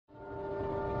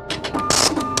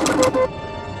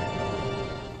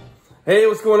Hey,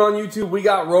 what's going on YouTube? We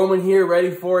got Roman here ready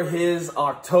for his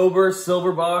October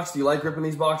silver box. Do you like ripping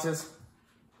these boxes?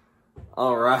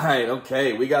 All right,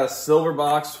 okay. We got a silver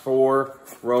box for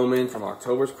Roman from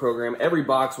October's program. Every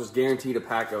box was guaranteed a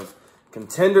pack of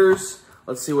contenders.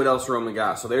 Let's see what else Roman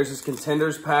got. So there's his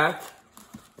contenders pack.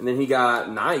 And then he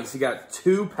got, nice, he got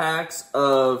 2 packs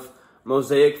of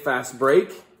Mosaic Fast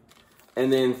Break.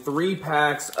 And then 3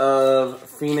 packs of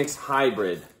Phoenix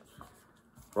Hybrid.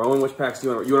 Roman, which packs do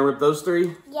you want to rip? You want to rip those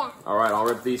 3? Yeah. All right, I'll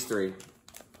rip these 3.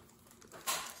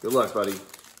 Good luck, buddy.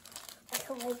 I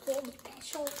hope I get a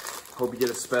special. Hope you get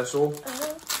a special.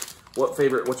 What's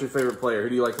your favorite player? Who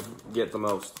do you like to get the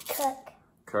most? Kirk.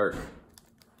 Kirk.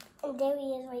 And there he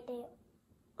is right there.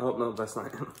 Oh, no, that's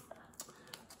not him.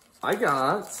 I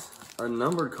got a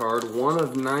numbered card, 1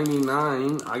 of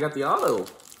 99. I got the auto.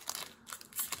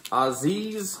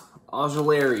 Aziz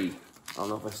Ojulari. I don't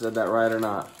know if I said that right or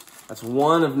not. That's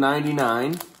 1 of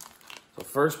 99. So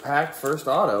first pack, first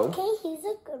auto. Okay, he's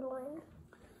a good one.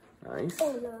 Nice.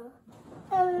 Oh no.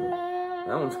 Oh no.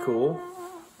 That one's cool.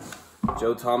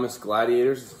 Joe Thomas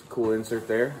Gladiators. Cool insert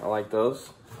there. I like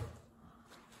those.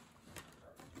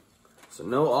 So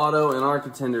no auto in our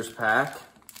contenders pack.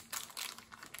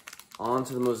 On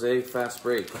to the Mosaic Fast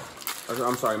Break.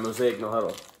 I'm sorry, Mosaic No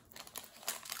Huddle.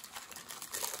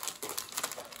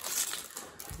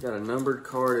 Got a numbered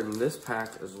card in this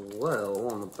pack as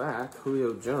well on the back.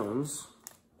 Julio Jones.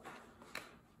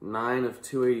 9 of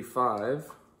 285.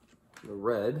 The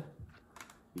red.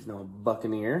 He's now a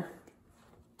Buccaneer.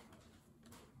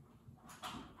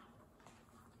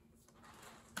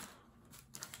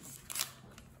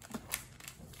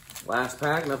 Last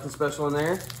pack, nothing special in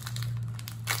there.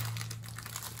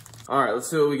 All right, let's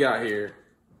see what we got here.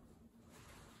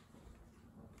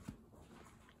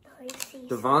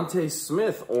 Devontae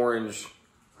Smith orange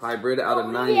hybrid out of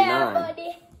 99. Yeah,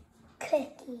 buddy.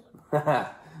 Cookie.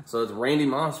 So it's Randy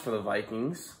Moss for the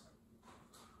Vikings.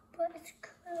 But it's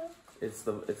Kirk. It's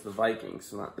the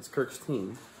Vikings, it's Kirk's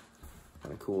team.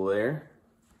 Kind of cool there.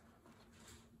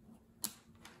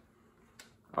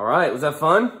 All right, was that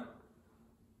fun?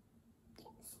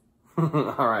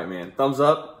 All right, man. Thumbs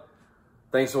up.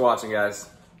 Thanks for watching, guys.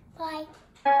 Bye.